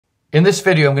In this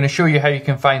video, I'm going to show you how you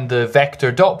can find the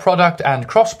vector dot product and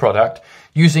cross product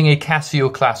using a CASIO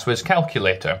ClassWiz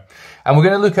calculator. And we're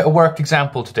going to look at a worked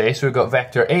example today. So we've got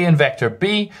vector A and vector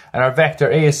B, and our vector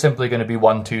A is simply going to be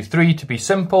 1, 2, 3 to be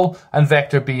simple, and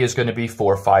vector B is going to be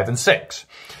 4, 5, and 6.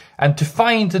 And to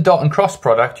find the dot and cross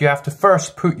product, you have to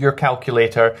first put your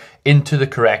calculator into the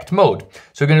correct mode.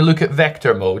 So we're going to look at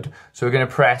vector mode. So we're going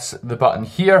to press the button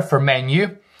here for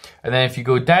menu. And then if you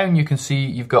go down, you can see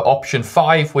you've got option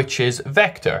 5, which is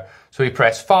vector. So we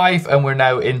press 5 and we're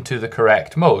now into the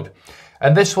correct mode.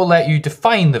 And this will let you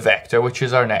define the vector, which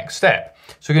is our next step.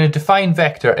 So we're going to define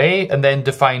vector A and then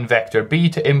define vector B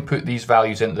to input these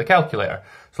values into the calculator.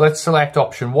 So let's select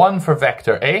option 1 for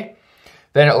vector A.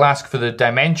 Then it'll ask for the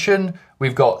dimension.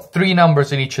 We've got 3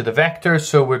 numbers in each of the vectors,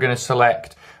 so we're going to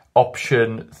select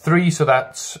option 3, so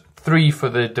that's 3 for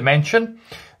the dimension.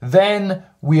 Then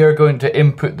we are going to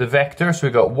input the vector, so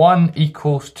we've got 1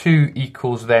 equals, 2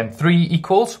 equals, then 3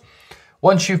 equals.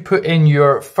 Once you've put in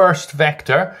your first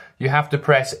vector, you have to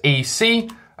press AC,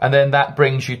 and then that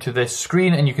brings you to this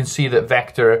screen, and you can see that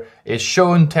vector is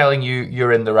shown, telling you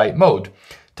you're in the right mode.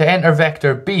 To enter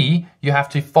vector B, you have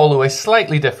to follow a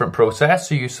slightly different process.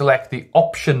 So you select the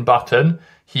option button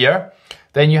here.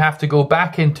 Then you have to go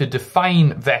back into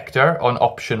define vector on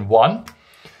option 1.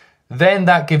 Then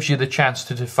that gives you the chance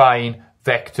to define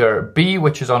vector B,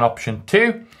 which is on option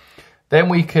 2. Then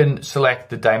we can select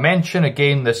the dimension.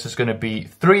 Again, this is going to be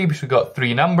 3 because we've got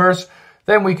 3 numbers.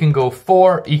 Then we can go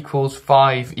 4 equals,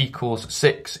 5 equals,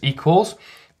 6 equals.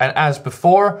 And as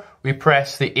before, we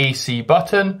press the AC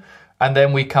button. And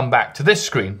then we come back to this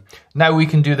screen. Now we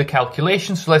can do the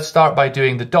calculation. So let's start by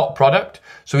doing the dot product.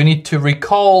 So we need to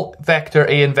recall vector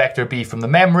A and vector B from the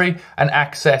memory and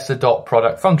access the dot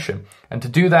product function. And to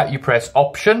do that, you press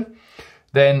option.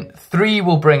 Then 3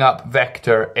 will bring up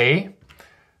vector A.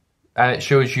 And it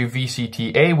shows you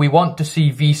VCTA. We want to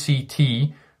see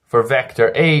VCT for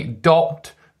vector A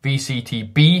dot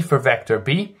VCTB for vector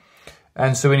B.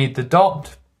 And so we need the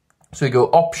dot. So we go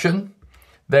option.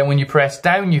 Then when you press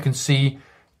down, you can see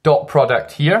dot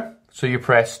product here. So you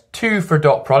press 2 for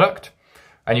dot product,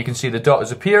 and you can see the dot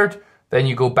has appeared. Then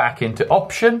you go back into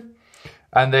option,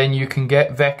 and then you can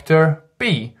get vector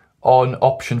B on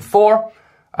option 4.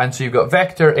 And so you've got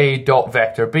vector A dot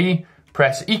vector B,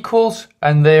 press equals,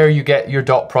 and there you get your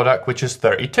dot product, which is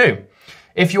 32.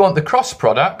 If you want the cross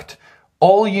product,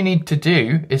 all you need to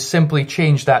do is simply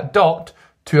change that dot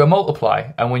to a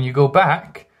multiply. And when you go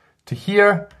back to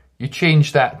here, you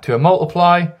change that to a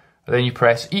multiply, then you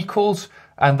press equals,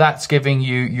 and that's giving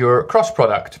you your cross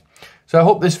product. So I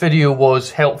hope this video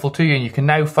was helpful to you, and you can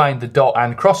now find the dot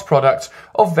and cross products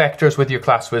of vectors with your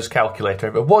ClassWiz calculator.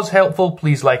 If it was helpful,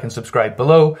 please like and subscribe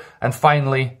below. And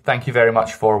finally, thank you very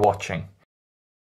much for watching.